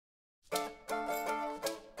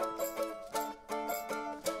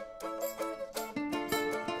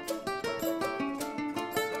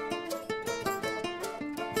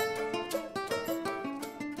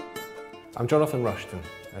I'm Jonathan Rushton,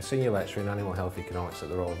 a Senior Lecturer in Animal Health Economics at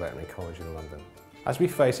the Royal Veterinary College in London. As we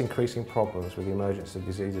face increasing problems with the emergence of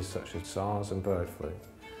diseases such as SARS and bird flu,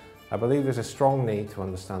 I believe there's a strong need to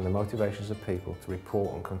understand the motivations of people to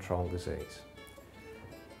report and control disease.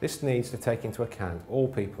 This needs to take into account all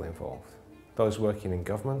people involved, those working in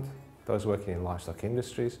government, those working in livestock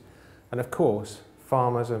industries, and of course,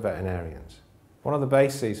 farmers and veterinarians. One of the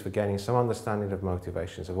bases for gaining some understanding of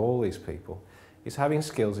motivations of all these people is having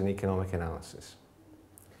skills in economic analysis.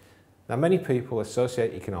 Now, many people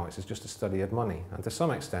associate economics as just a study of money, and to some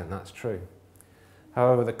extent that's true.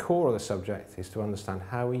 However, the core of the subject is to understand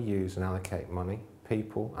how we use and allocate money,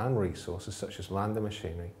 people and resources such as land and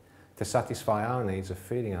machinery to satisfy our needs of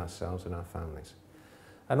feeding ourselves and our families,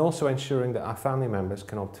 and also ensuring that our family members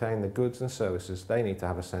can obtain the goods and services they need to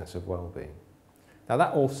have a sense of well-being. Now,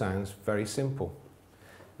 that all sounds very simple,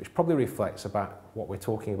 which probably reflects about what we're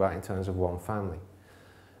talking about in terms of one family.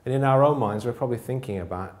 And in our own minds, we're probably thinking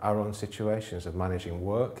about our own situations of managing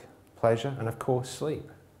work, pleasure, and of course sleep.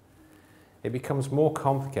 It becomes more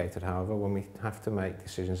complicated, however, when we have to make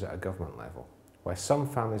decisions at a government level, where some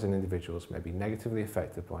families and individuals may be negatively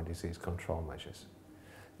affected by disease control measures.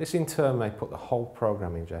 This in turn may put the whole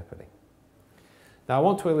programme in jeopardy. Now, I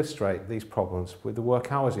want to illustrate these problems with the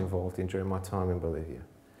work I was involved in during my time in Bolivia.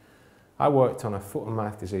 I worked on a foot and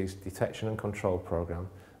mouth disease detection and control programme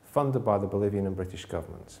funded by the Bolivian and British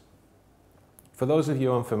governments. For those of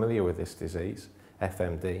you unfamiliar with this disease,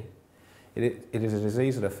 FMD, it is a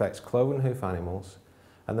disease that affects cloven hoof animals,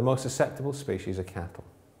 and the most susceptible species are cattle.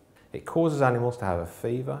 It causes animals to have a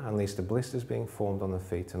fever and leads to blisters being formed on the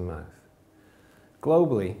feet and mouth.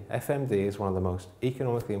 Globally, FMD is one of the most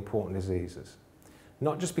economically important diseases,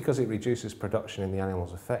 not just because it reduces production in the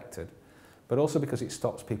animals affected, but also because it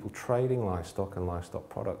stops people trading livestock and livestock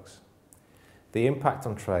products. The impact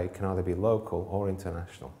on trade can either be local or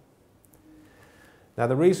international. Now,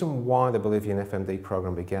 the reason why the Bolivian FMD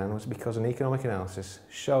programme began was because an economic analysis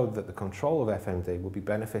showed that the control of FMD would be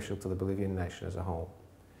beneficial to the Bolivian nation as a whole.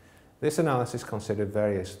 This analysis considered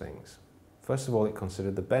various things. First of all, it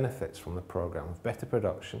considered the benefits from the programme of better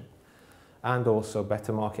production and also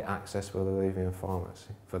better market access for the Bolivian farmers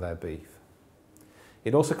for their beef.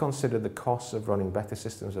 It also considered the costs of running better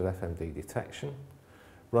systems of FMD detection,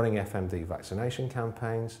 running FMD vaccination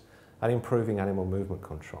campaigns, and improving animal movement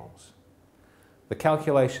controls. The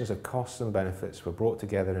calculations of costs and benefits were brought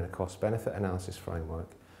together in a cost-benefit analysis framework,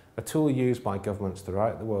 a tool used by governments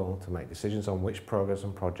throughout the world to make decisions on which programs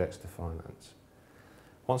and projects to finance.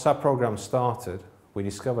 Once our programme started, we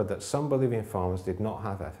discovered that some Bolivian farmers did not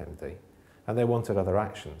have FMD, and they wanted other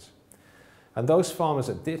actions. And those farmers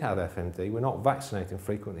that did have FMD were not vaccinating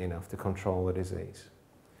frequently enough to control the disease.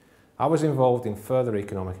 I was involved in further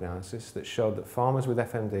economic analysis that showed that farmers with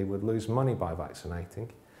FMD would lose money by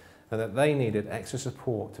vaccinating, and that they needed extra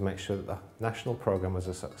support to make sure that the national programme was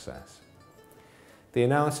a success. The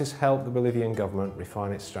analysis helped the Bolivian government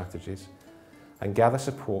refine its strategies and gather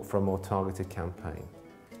support for a more targeted campaign.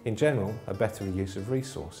 In general, a better use of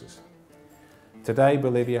resources. Today,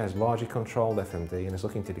 Bolivia has largely controlled FMD and is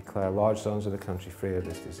looking to declare large zones of the country free of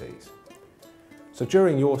this disease. So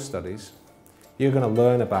during your studies, you're going to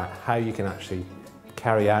learn about how you can actually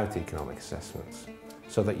carry out economic assessments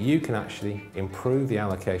so that you can actually improve the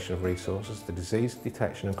allocation of resources to disease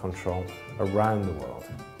detection and control around the world.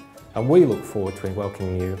 And we look forward to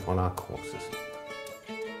welcoming you on our courses.